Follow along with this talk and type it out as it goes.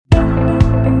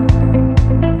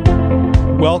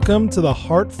Welcome to the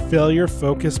Heart Failure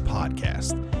Focus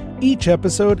podcast. Each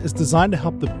episode is designed to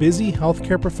help the busy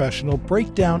healthcare professional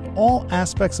break down all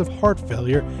aspects of heart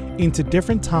failure into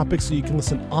different topics so you can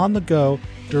listen on the go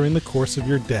during the course of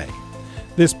your day.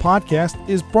 This podcast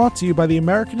is brought to you by the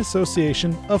American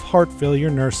Association of Heart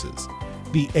Failure Nurses.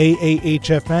 The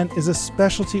AAHFN is a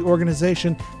specialty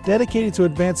organization dedicated to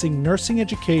advancing nursing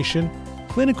education,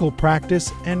 clinical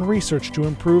practice, and research to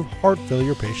improve heart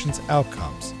failure patients'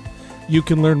 outcomes. You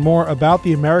can learn more about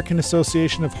the American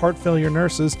Association of Heart Failure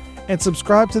Nurses and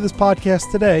subscribe to this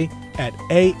podcast today at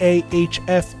aahfn.org.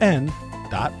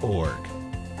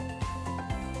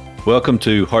 Welcome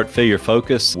to Heart Failure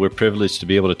Focus. We're privileged to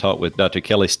be able to talk with Dr.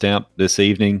 Kelly Stamp this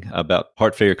evening about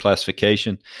heart failure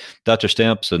classification. Dr.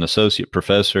 Stamp's an associate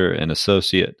professor and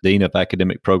associate dean of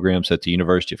academic programs at the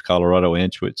University of Colorado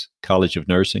Anschutz College of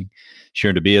Nursing. She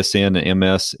earned a BSN and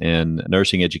MS in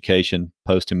nursing education,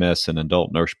 post-MS in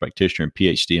adult nurse practitioner, and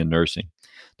PhD in nursing.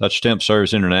 Dr. Stamp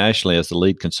serves internationally as the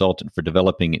lead consultant for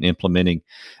developing and implementing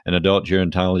an adult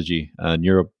gerontology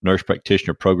nurse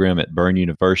practitioner program at Bern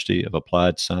University of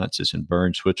Applied Sciences in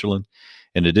Bern, Switzerland.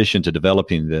 In addition to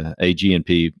developing the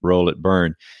AGNP role at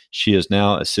Bern, she is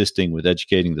now assisting with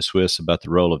educating the Swiss about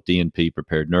the role of DNP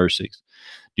prepared nurses.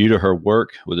 Due to her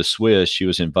work with the Swiss, she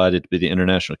was invited to be the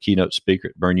international keynote speaker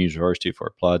at Bern University for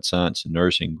Applied Science and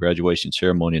Nursing graduation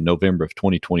ceremony in November of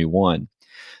 2021.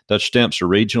 Dr. Stamp's a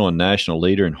regional and national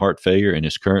leader in heart failure and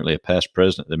is currently a past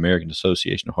president of the American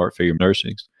Association of Heart Failure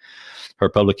Nurses. Her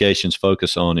publications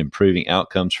focus on improving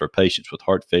outcomes for patients with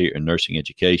heart failure and nursing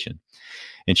education.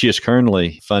 And she is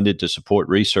currently funded to support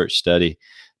research study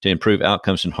to improve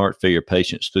outcomes in heart failure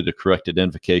patients through the correct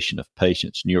identification of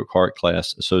patients' New York Heart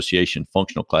Class Association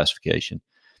functional classification.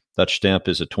 Dr. Stamp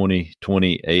is a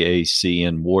 2020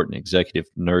 AACN Wharton Executive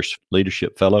Nurse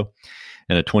Leadership Fellow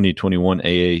and a 2021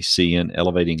 AACN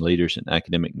Elevating Leaders in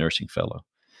Academic Nursing Fellow.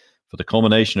 For the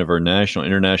culmination of her national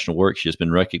and international work, she has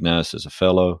been recognized as a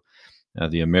fellow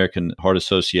of the American Heart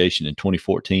Association in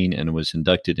 2014 and was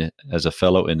inducted as a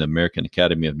fellow in the American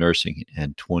Academy of Nursing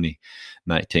in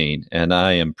 2019. And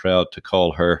I am proud to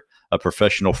call her a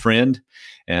professional friend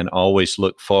and always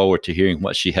look forward to hearing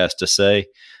what she has to say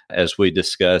as we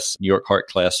discuss New York Heart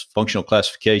Class functional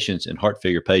classifications in heart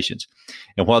failure patients.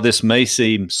 And while this may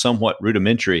seem somewhat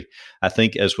rudimentary, I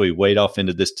think as we wade off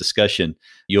into this discussion,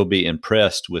 you'll be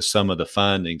impressed with some of the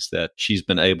findings that she's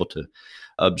been able to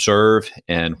observe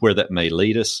and where that may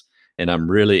lead us. And I'm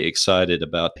really excited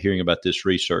about hearing about this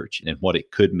research and what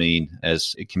it could mean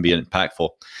as it can be impactful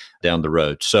down the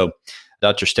road. So,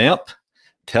 Dr. Stamp,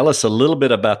 tell us a little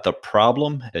bit about the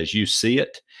problem as you see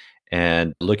it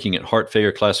and looking at heart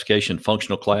failure classification,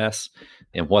 functional class,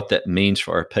 and what that means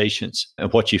for our patients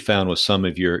and what you found with some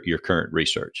of your current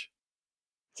research.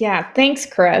 Yeah, thanks,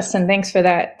 Chris, and thanks for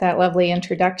that lovely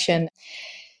introduction.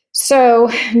 So,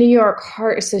 New York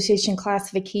Heart Association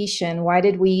classification, why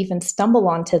did we even stumble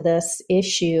onto this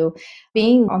issue?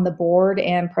 Being on the board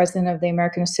and president of the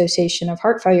American Association of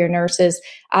Heart Failure Nurses,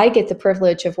 I get the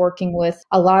privilege of working with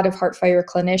a lot of heart failure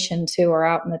clinicians who are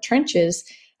out in the trenches,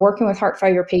 working with heart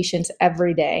failure patients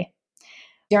every day.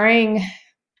 During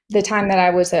the time that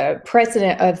I was a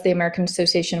president of the American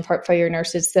Association of Heart Failure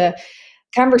Nurses, the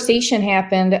conversation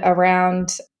happened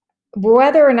around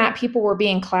whether or not people were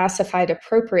being classified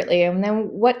appropriately. And then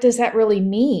what does that really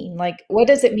mean? Like, what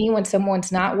does it mean when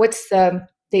someone's not? What's the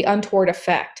untoward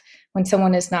effect when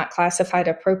someone is not classified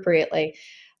appropriately?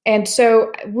 And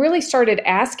so I really started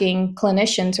asking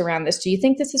clinicians around this, do you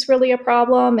think this is really a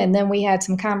problem? And then we had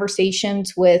some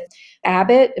conversations with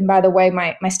Abbott. And by the way,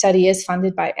 my study is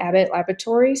funded by Abbott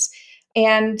Laboratories.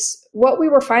 And what we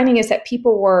were finding is that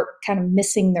people were kind of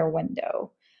missing their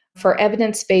window for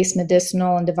evidence-based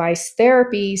medicinal and device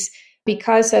therapies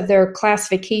because of their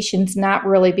classifications not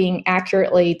really being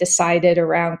accurately decided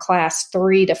around class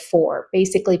 3 to 4.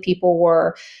 Basically, people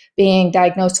were being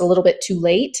diagnosed a little bit too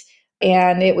late,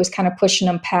 and it was kind of pushing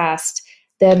them past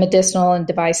the medicinal and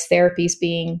device therapies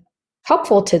being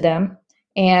helpful to them,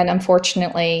 and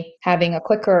unfortunately having a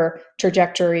quicker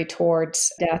trajectory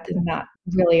towards death and not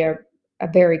really a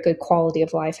very good quality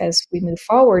of life as we move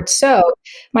forward. So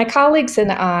my colleagues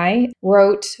and I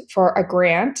wrote for a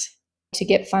grant to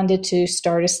get funded to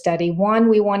start a study. One,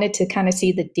 we wanted to kind of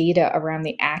see the data around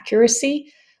the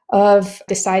accuracy of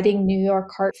deciding New York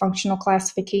Heart Functional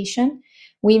Classification.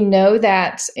 We know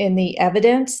that in the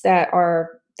evidence that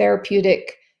our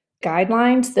therapeutic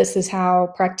guidelines, this is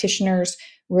how practitioners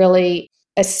really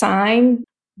assign,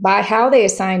 by how they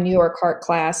assign New York Heart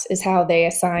Class is how they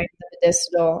assign the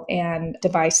medicinal and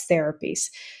device therapies.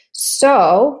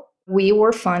 So We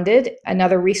were funded,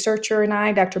 another researcher and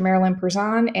I, Dr. Marilyn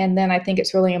Perzan. And then I think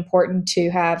it's really important to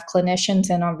have clinicians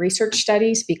in on research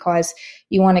studies because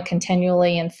you want to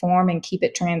continually inform and keep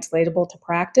it translatable to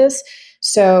practice.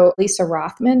 So Lisa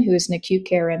Rothman, who is an acute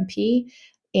care MP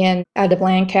out of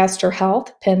Lancaster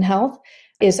Health, Penn Health,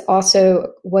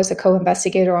 was a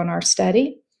co-investigator on our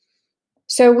study.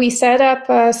 So we set up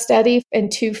a study in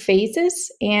 2 phases,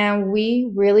 and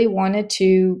we really wanted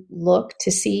to look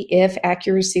to see if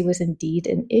accuracy was indeed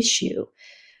an issue.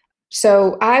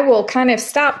 So I will kind of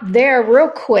stop there real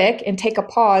quick and take a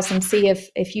pause and see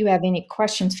if you have any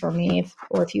questions for me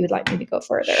or if you would like me to go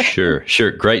further.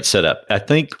 Sure. Great setup. I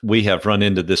think we have run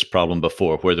into this problem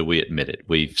before, whether we admit it.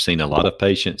 We've seen a lot of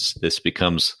patients. This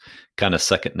becomes kind of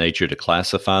second nature to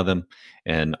classify them.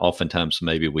 And oftentimes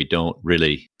maybe we don't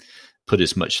really put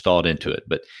as much thought into it,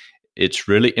 but it's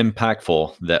really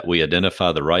impactful that we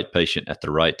identify the right patient at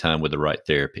the right time with the right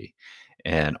therapy.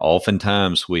 And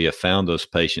oftentimes we have found those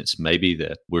patients maybe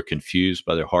that we're confused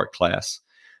by their heart class.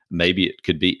 Maybe it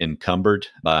could be encumbered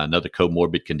by another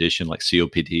comorbid condition like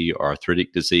COPD or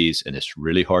arthritic disease, and it's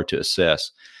really hard to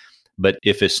assess. But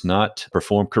if it's not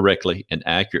performed correctly and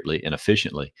accurately and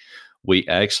efficiently, we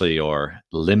actually are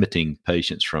limiting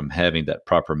patients from having that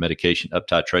proper medication up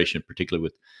titration, particularly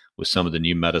with some of the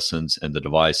new medicines and the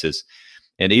devices.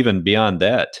 And even beyond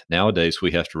that, nowadays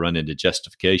we have to run into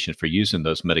justification for using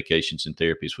those medications and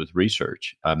therapies with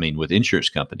with insurance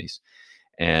companies,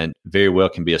 and very well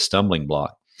can be a stumbling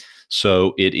block.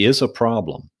 So it is a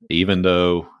problem, even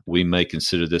though we may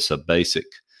consider this a basic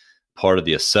part of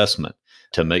the assessment.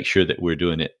 To make sure that we're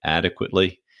doing it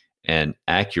adequately and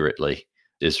accurately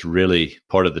is really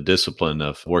part of the discipline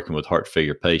of working with heart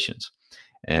failure patients.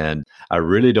 And I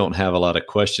really don't have a lot of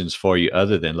questions for you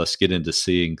other than let's get into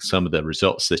seeing some of the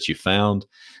results that you found,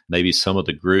 maybe some of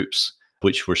the groups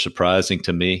which were surprising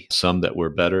to me, some that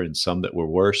were better and some that were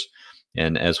worse.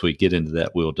 And as we get into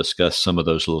that, we'll discuss some of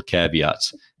those little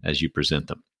caveats as you present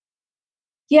them.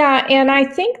 Yeah, and I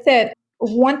think that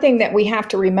one thing that we have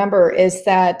to remember is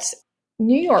that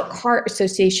New York Heart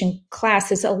Association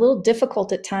class is a little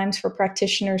difficult at times for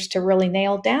practitioners to really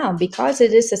nail down because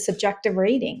it is a subjective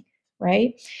rating.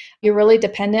 Right? You're really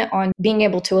dependent on being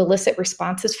able to elicit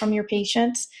responses from your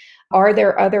patients. Are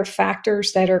there other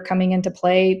factors that are coming into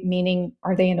play? Meaning,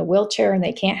 are they in a wheelchair and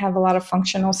they can't have a lot of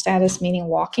functional status, meaning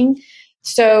walking?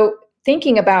 So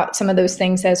thinking about some of those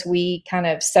things as we kind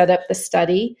of set up the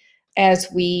study, as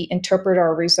we interpret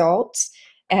our results,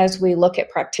 as we look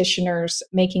at practitioners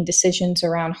making decisions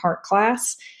around heart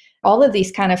class, all of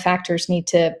these kind of factors need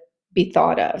to be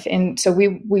thought of. And so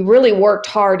we really worked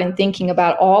hard in thinking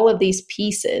about all of these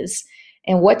pieces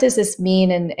and what does this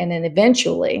mean? And then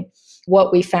eventually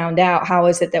what we found out, how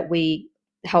is it that we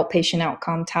help patient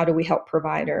outcomes? How do we help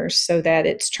providers so that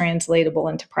it's translatable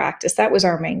into practice? That was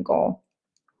our main goal.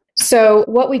 So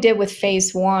what we did with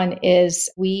phase 1 is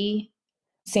we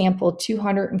sampled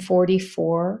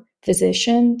 244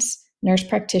 physicians, nurse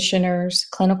practitioners,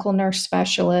 clinical nurse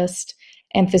specialists,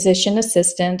 and physician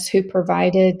assistants who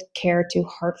provided care to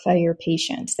heart failure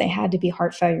patients. They had to be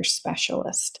heart failure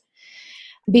specialists.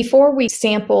 Before we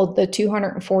sampled the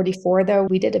 244, though,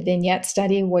 we did a vignette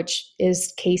study, which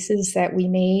is cases that we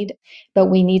made, but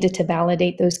we needed to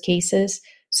validate those cases.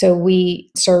 So we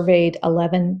surveyed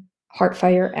 11 heart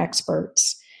failure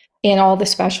experts in all the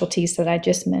specialties that I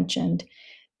just mentioned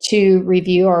to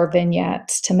review our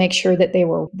vignettes to make sure that they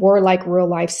were like real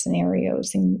life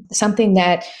scenarios and something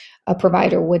that a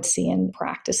provider would see in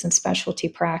practice and specialty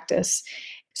practice.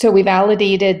 So we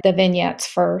validated the vignettes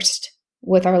first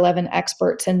with our 11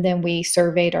 experts, and then we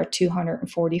surveyed our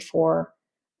 244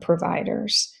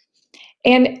 providers.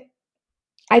 And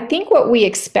I think what we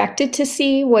expected to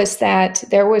see was that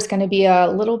there was going to be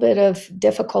a little bit of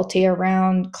difficulty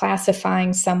around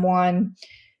classifying someone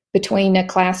between a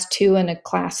class 2 and a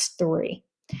class 3.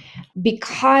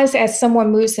 Because as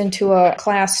someone moves into a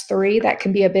class 3, that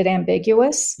can be a bit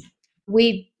ambiguous.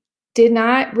 We did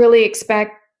not really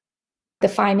expect the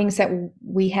findings that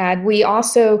we had. We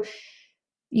also,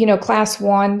 class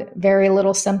 1, very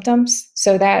little symptoms.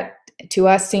 So that to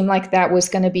us seemed like that was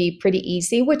going to be pretty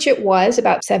easy, which it was.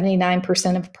 About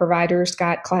 79% of providers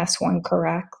got class 1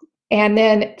 correct. And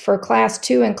then for class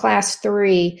 2 and class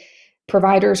 3,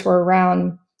 providers were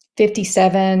around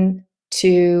 57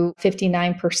 to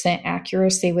 59%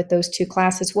 accuracy with those two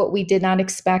classes. What we did not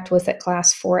expect was that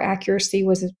class 4 accuracy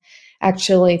was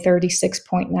actually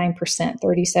 36.9%,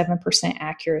 37%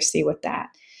 accuracy with that.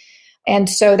 And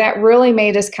so that really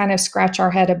made us kind of scratch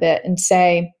our head a bit and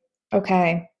say,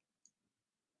 okay,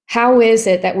 how is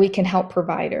it that we can help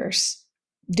providers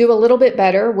do a little bit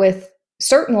better with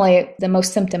certainly the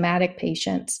most symptomatic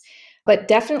patients, but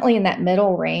definitely in that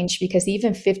middle range, because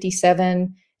even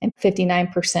 57 and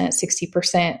 59%,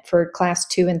 60% for class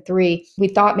 2 and 3, we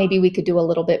thought maybe we could do a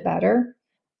little bit better.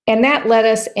 And that led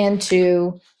us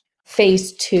into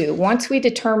phase 2. Once we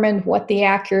determined what the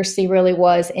accuracy really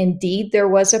was, indeed there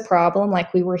was a problem,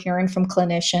 like we were hearing from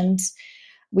clinicians,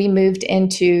 we moved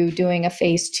into doing a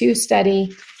phase 2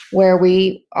 study where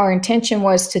our intention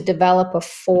was to develop a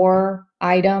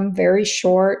 4-item, very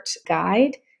short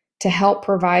guide to help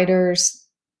providers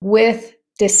with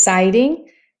deciding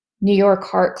New York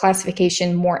Heart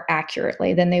classification more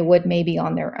accurately than they would maybe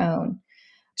on their own.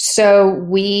 So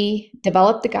we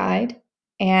developed the guide,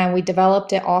 and we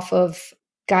developed it off of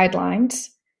guidelines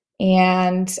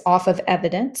and off of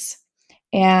evidence.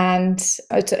 And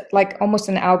it's like almost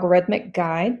an algorithmic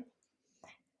guide.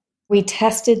 We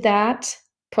tested that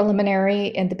preliminary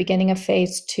in the beginning of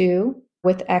phase 2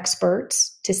 with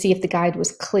experts to see if the guide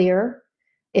was clear,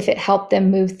 if it helped them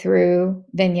move through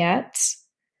vignettes.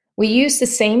 We used the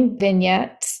same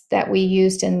vignettes that we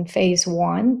used in phase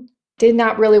 1, did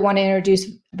not really want to introduce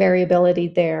variability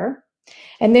there.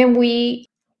 And then we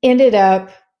ended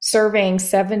up surveying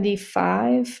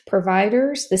 75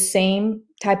 providers, the same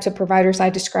types of providers I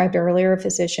described earlier,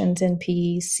 physicians,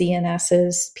 NPs,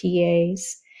 CNSs,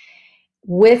 PAs,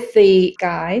 with the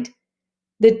guide.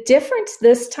 The difference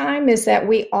this time is that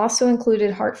we also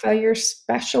included heart failure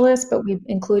specialists, but we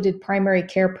included primary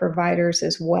care providers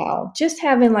as well. Just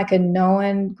having like a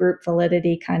known group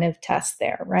validity kind of test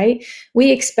there, right?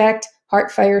 We expect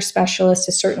heart failure specialists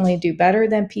to certainly do better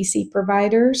than PC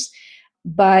providers,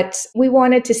 but we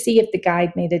wanted to see if the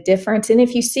guide made a difference. And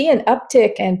if you see an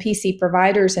uptick in PC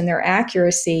providers and their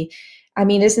accuracy, I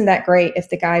mean, isn't that great if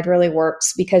the guide really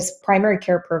works? Because primary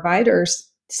care providers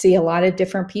see a lot of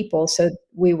different people. So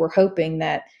we were hoping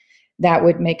that that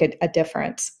would make a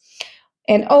difference.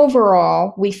 And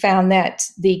overall, we found that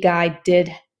the guide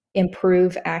did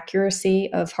improve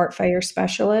accuracy of heart failure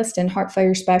specialists, and heart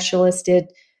failure specialists did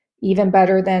even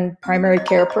better than primary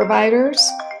care providers.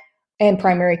 And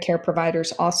primary care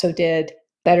providers also did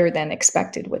better than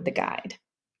expected with the guide.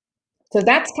 So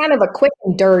that's kind of a quick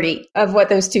and dirty of what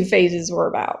those 2 phases were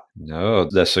about. No,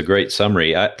 that's a great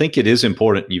summary. I think it is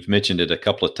important, you've mentioned it a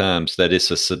couple of times, that it's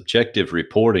a subjective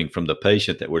reporting from the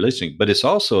patient that we're listening, but it's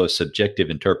also a subjective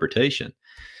interpretation.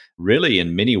 Really,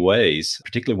 in many ways,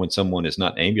 particularly when someone is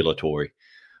not ambulatory,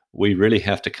 we really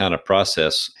have to kind of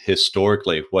process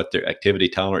historically what their activity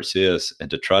tolerance is and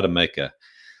to try to make a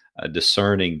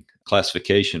discerning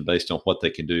classification based on what they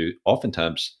can do,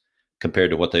 oftentimes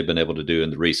compared to what they've been able to do in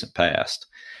the recent past,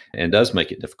 and does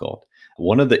make it difficult.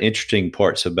 One of the interesting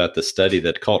parts about the study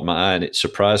that caught my eye, and it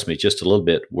surprised me just a little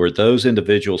bit, were those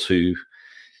individuals who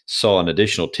saw an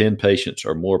additional 10 patients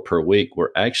or more per week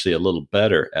were actually a little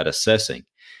better at assessing.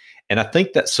 And I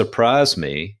think that surprised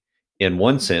me in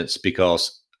one sense,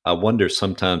 because I wonder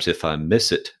sometimes if I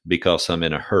miss it because I'm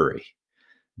in a hurry,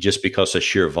 just because of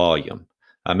sheer volume.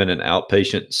 I'm in an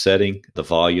outpatient setting. The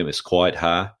volume is quite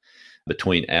high.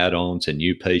 Between add-ons and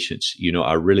new patients,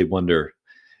 I really wonder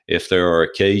if there are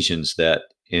occasions that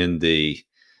in the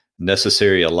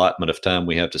necessary allotment of time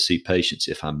we have to see patients,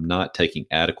 if I'm not taking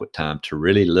adequate time to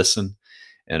really listen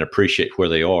and appreciate where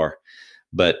they are.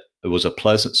 But it was a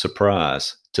pleasant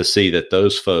surprise to see that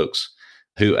those folks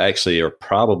who actually are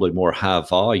probably more high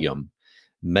volume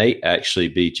may actually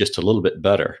be just a little bit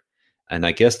better. And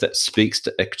I guess that speaks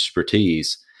to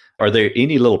expertise. Are there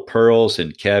any little pearls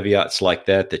and caveats like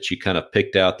that you kind of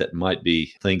picked out that might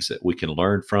be things that we can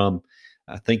learn from?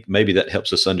 I think maybe that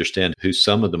helps us understand who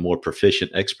some of the more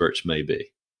proficient experts may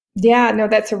be. Yeah, no,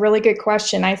 that's a really good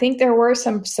question. I think there were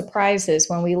some surprises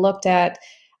when we looked at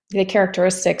the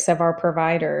characteristics of our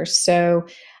providers. So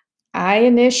I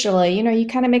initially, you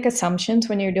kind of make assumptions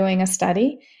when you're doing a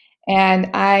study.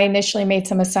 And I initially made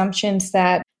some assumptions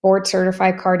that board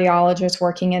certified cardiologists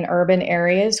working in urban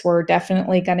areas were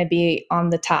definitely going to be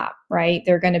on the top, right?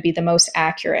 They're going to be the most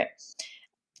accurate.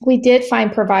 We did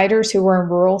find providers who were in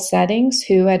rural settings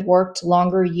who had worked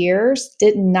longer years,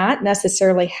 did not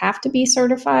necessarily have to be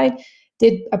certified,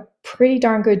 did a pretty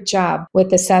darn good job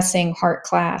with assessing heart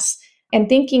class. And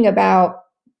thinking about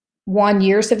 1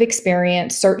 year of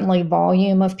experience, certainly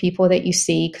volume of people that you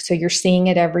see. So you're seeing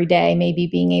it every day, maybe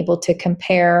being able to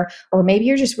compare, or maybe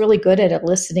you're just really good at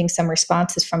eliciting some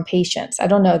responses from patients. I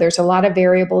don't know. There's a lot of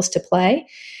variables to play.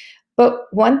 But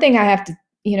one thing I have to,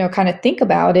 kind of think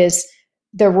about is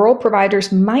the rural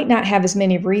providers might not have as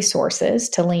many resources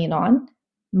to lean on,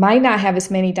 might not have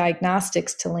as many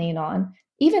diagnostics to lean on,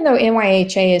 even though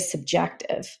NYHA is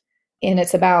subjective and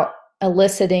it's about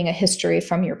eliciting a history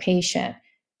from your patient.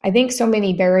 I think so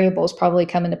many variables probably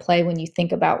come into play when you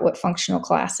think about what functional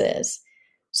class is.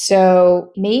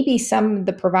 So maybe some of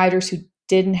the providers who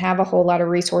didn't have a whole lot of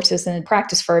resources and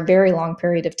practice for a very long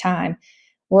period of time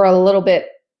were a little bit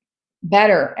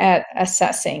better at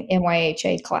assessing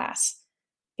NYHA class.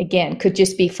 Again, could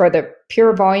just be for the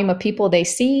pure volume of people they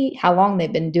see, how long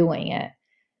they've been doing it.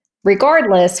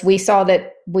 Regardless, we saw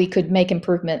that we could make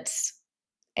improvements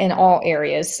in all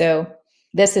areas. So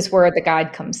this is where the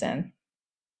guide comes in.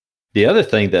 The other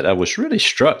thing that I was really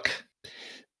struck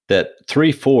that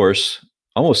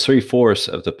almost three-fourths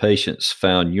of the patients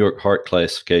found New York Heart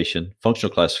classification,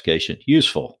 functional classification,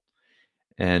 useful,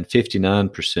 and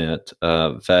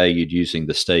 59% valued using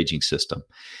the staging system.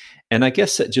 And I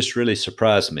guess that just really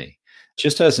surprised me.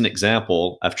 Just as an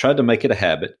example, I've tried to make it a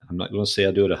habit. I'm not going to say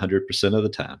I do it 100% of the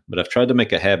time, but I've tried to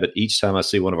make a habit each time I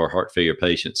see one of our heart failure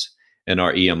patients in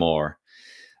our EMR.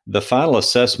 The final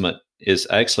assessment is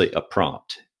actually a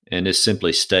prompt, and it's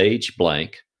simply stage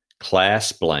blank,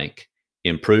 class blank,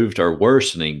 improved or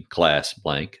worsening class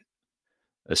blank,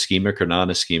 ischemic or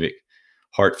non-ischemic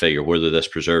heart failure, whether that's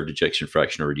preserved ejection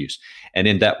fraction or reduced. And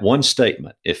in that one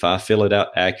statement, if I fill it out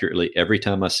accurately every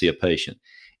time I see a patient,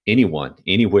 anyone,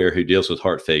 anywhere who deals with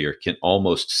heart failure can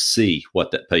almost see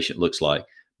what that patient looks like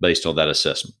based on that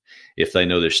assessment. If they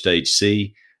know they're stage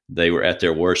C, they were at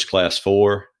their worst class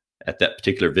 4, at that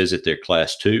particular visit, they're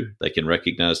class 2, they can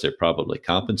recognize they're probably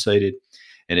compensated,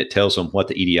 and it tells them what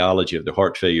the etiology of their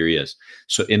heart failure is.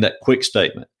 So in that quick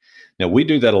statement, now we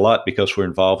do that a lot because we're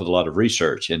involved with a lot of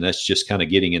research, and that's just kind of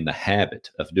getting in the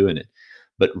habit of doing it.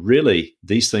 But really,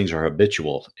 these things are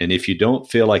habitual. And if you don't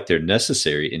feel like they're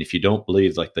necessary, and if you don't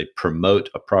believe like they promote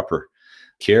a proper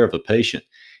care of a patient,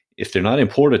 if they're not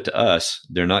important to us,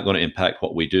 they're not going to impact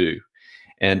what we do.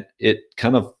 And it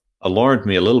kind of alarmed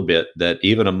me a little bit that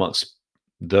even amongst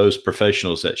those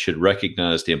professionals that should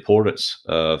recognize the importance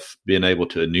of being able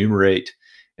to enumerate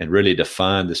and really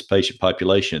define this patient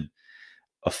population,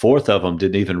 a fourth of them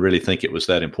didn't even really think it was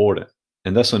that important.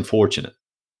 And that's unfortunate.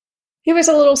 It was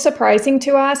a little surprising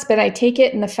to us, but I take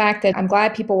it in the fact that I'm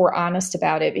glad people were honest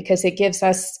about it, because it gives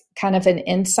us kind of an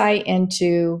insight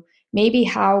into maybe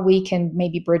how we can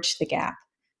maybe bridge the gap.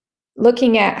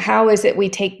 Looking at how is it we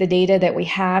take the data that we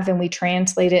have and we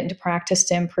translate it into practice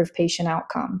to improve patient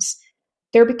outcomes.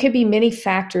 There could be many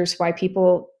factors why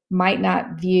people might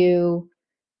not view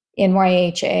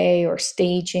NYHA or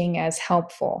staging as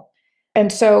helpful.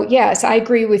 And so, yes, I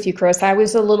agree with you, Chris. I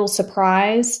was a little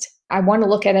surprised. I want to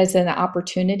look at it as an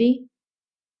opportunity.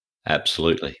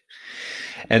 Absolutely.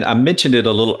 And I mentioned it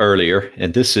a little earlier,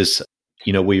 and this is,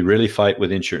 we really fight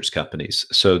with insurance companies.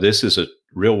 So this is a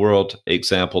real world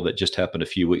example that just happened a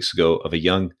few weeks ago of a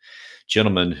young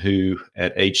gentleman who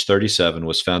at age 37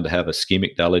 was found to have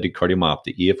ischemic dilated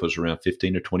cardiomyopathy. EF was around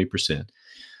 15 or 20%.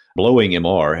 Blowing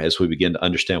MR as we begin to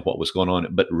understand what was going on,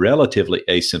 but relatively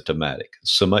asymptomatic,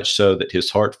 so much so that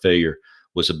his heart failure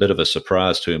was a bit of a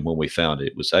surprise to him when we found it.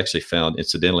 It was actually found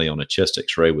incidentally on a chest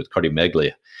x-ray with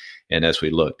cardiomegalia, and as we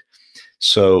looked.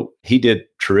 So he did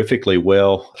terrifically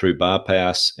well through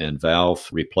bypass and valve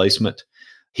replacement.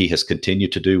 He has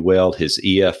continued to do well. His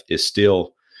EF is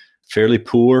still fairly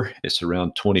poor. It's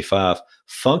around 25.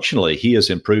 Functionally, he has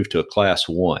improved to a class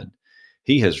 1.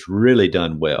 He has really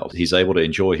done well. He's able to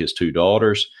enjoy his 2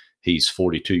 daughters. He's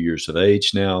 42 years of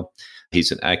age now.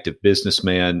 He's an active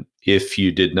businessman. If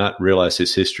you did not realize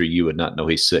his history, you would not know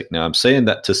he's sick. Now, I'm saying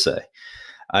that to say,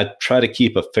 I try to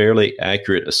keep a fairly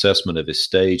accurate assessment of his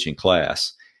stage and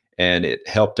class, and it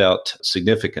helped out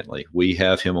significantly. We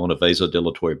have him on a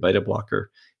vasodilatory beta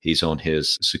blocker. He's on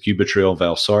his sacubitril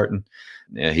valsartan.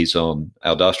 He's on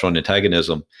aldosterone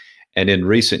antagonism. And in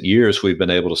recent years, we've been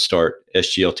able to start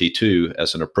SGLT2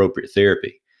 as an appropriate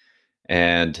therapy.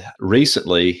 And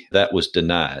recently, that was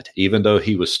denied, even though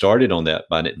he was started on that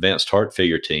by an advanced heart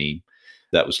failure team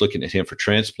that was looking at him for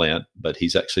transplant, but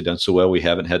he's actually done so well, we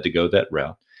haven't had to go that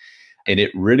route. And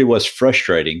it really was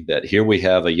frustrating that here we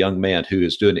have a young man who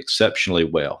is doing exceptionally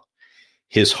well.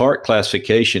 His heart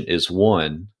classification is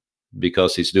 1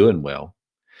 because he's doing well.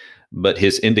 But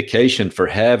his indication for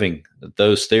having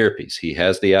those therapies, he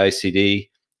has the ICD,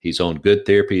 he's on good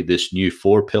therapy, this new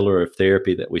 4-pillar of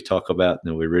therapy that we talk about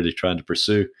and we're really trying to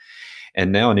pursue.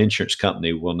 And now an insurance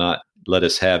company will not let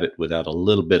us have it without a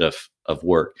little bit of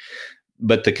work.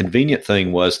 But the convenient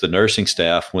thing was the nursing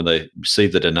staff, when they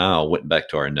received the denial, went back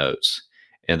to our notes.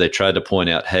 And they tried to point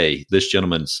out, hey, this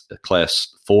gentleman's a class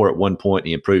 4 at one point,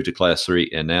 he improved to class 3,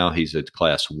 and now he's at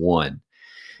class 1.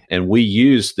 And we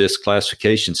use this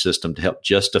classification system to help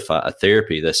justify a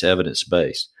therapy that's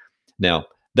evidence-based. Now,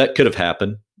 that could have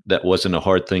happened. That wasn't a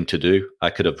hard thing to do. I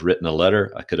could have written a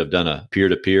letter. I could have done a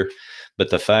peer-to-peer. But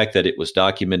the fact that it was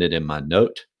documented in my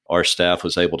note, our staff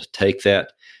was able to take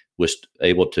that, was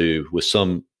able to, with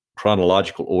some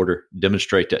chronological order,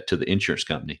 demonstrate that to the insurance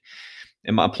company.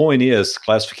 And my point is,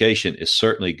 classification is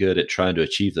certainly good at trying to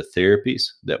achieve the therapies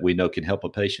that we know can help a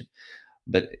patient.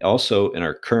 But also in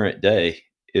our current day,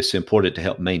 it's important to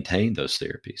help maintain those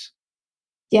therapies.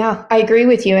 Yeah, I agree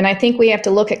with you. And I think we have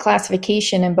to look at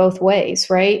classification in both ways,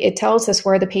 right? It tells us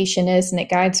where the patient is and it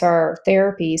guides our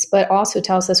therapies, but also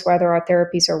tells us whether our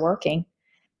therapies are working,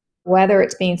 whether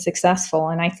it's being successful.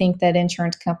 And I think that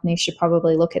insurance companies should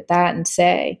probably look at that and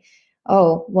say,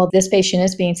 oh, well, this patient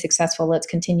is being successful. Let's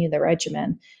continue the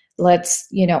regimen. Let's,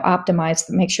 optimize,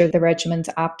 make sure the regimen's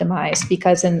optimized,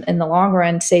 because in the long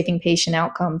run, saving patient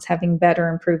outcomes, having better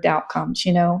improved outcomes,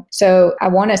 So I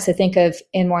want us to think of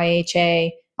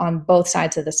NYHA on both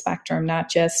sides of the spectrum, not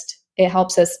just it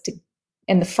helps us to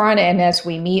in the front end as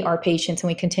we meet our patients and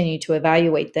we continue to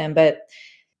evaluate them, but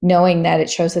knowing that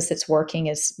it shows us it's working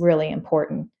is really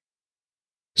important.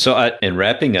 So in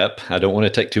wrapping up, I don't want to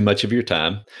take too much of your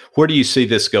time. Where do you see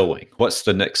this going? What's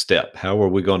the next step? How are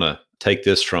we going to take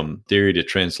this from theory to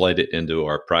translate it into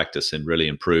our practice and really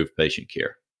improve patient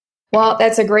care? Well,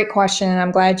 that's a great question, and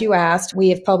I'm glad you asked. We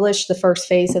have published the first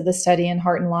phase of the study in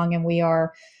heart and lung, and we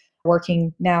are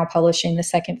working now publishing the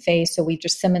second phase. So we're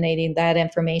disseminating that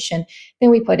information. Then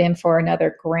we put in for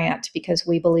another grant because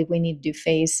we believe we need to do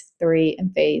phase 3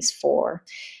 and phase 4.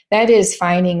 That is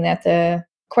finding that the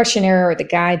questionnaire or the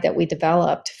guide that we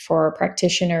developed for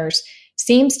practitioners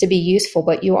seems to be useful,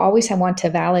 but you always want to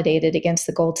validate it against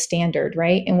the gold standard,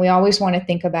 right? And we always want to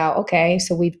think about, okay,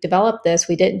 so we've developed this.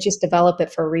 We didn't just develop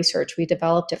it for research. We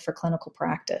developed it for clinical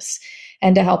practice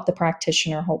and to help the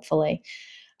practitioner, hopefully.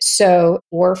 So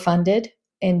we're funded.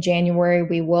 In January,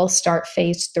 we will start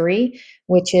phase 3,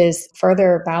 which is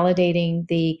further validating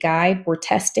the guide. We're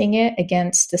testing it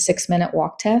against the 6-minute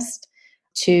walk test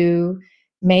to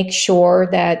make sure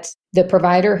that the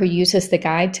provider who uses the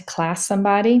guide to class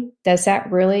somebody, does that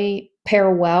really pair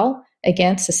well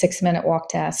against the 6-minute walk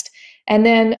test? And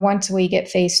then once we get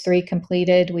phase 3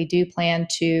 completed, we do plan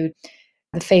to,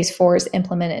 the phase 4 is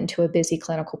implement it into a busy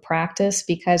clinical practice,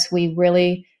 because we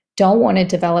really don't want to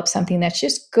develop something that's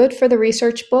just good for the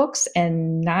research books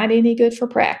and not any good for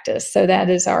practice. So that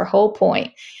is our whole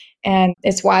point. And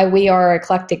it's why we are an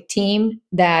eclectic team,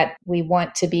 that we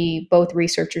want to be both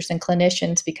researchers and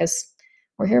clinicians, because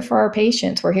we're here for our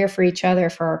patients. We're here for each other,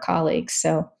 for our colleagues.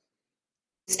 So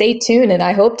stay tuned. And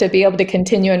I hope to be able to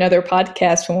continue another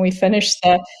podcast when we finish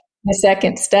the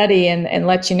second study and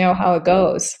let you know how it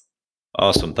goes.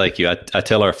 Awesome. Thank you. I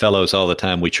tell our fellows all the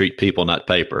time, we treat people, not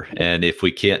paper. And if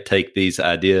we can't take these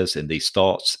ideas and these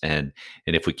thoughts and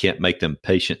if we can't make them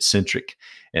patient-centric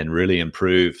and really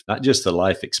improve not just the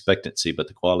life expectancy, but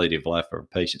the quality of life of our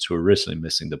patients, we're really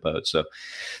missing the boat. So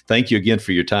thank you again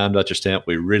for your time, Dr. Stamp.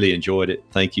 We really enjoyed it.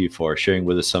 Thank you for sharing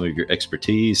with us some of your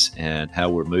expertise and how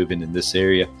we're moving in this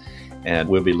area. And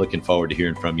we'll be looking forward to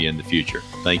hearing from you in the future.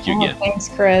 Thank you again. Thanks,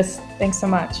 Chris. Thanks so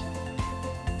much.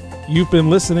 You've been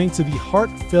listening to the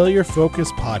Heart Failure Focus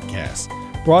podcast,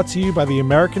 brought to you by the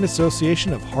American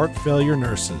Association of Heart Failure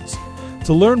Nurses.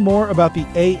 To learn more about the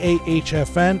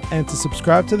AAHFN and to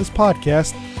subscribe to this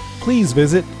podcast, please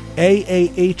visit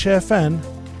aahfn.org.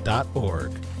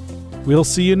 We'll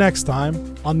see you next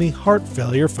time on the Heart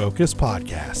Failure Focus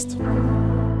podcast.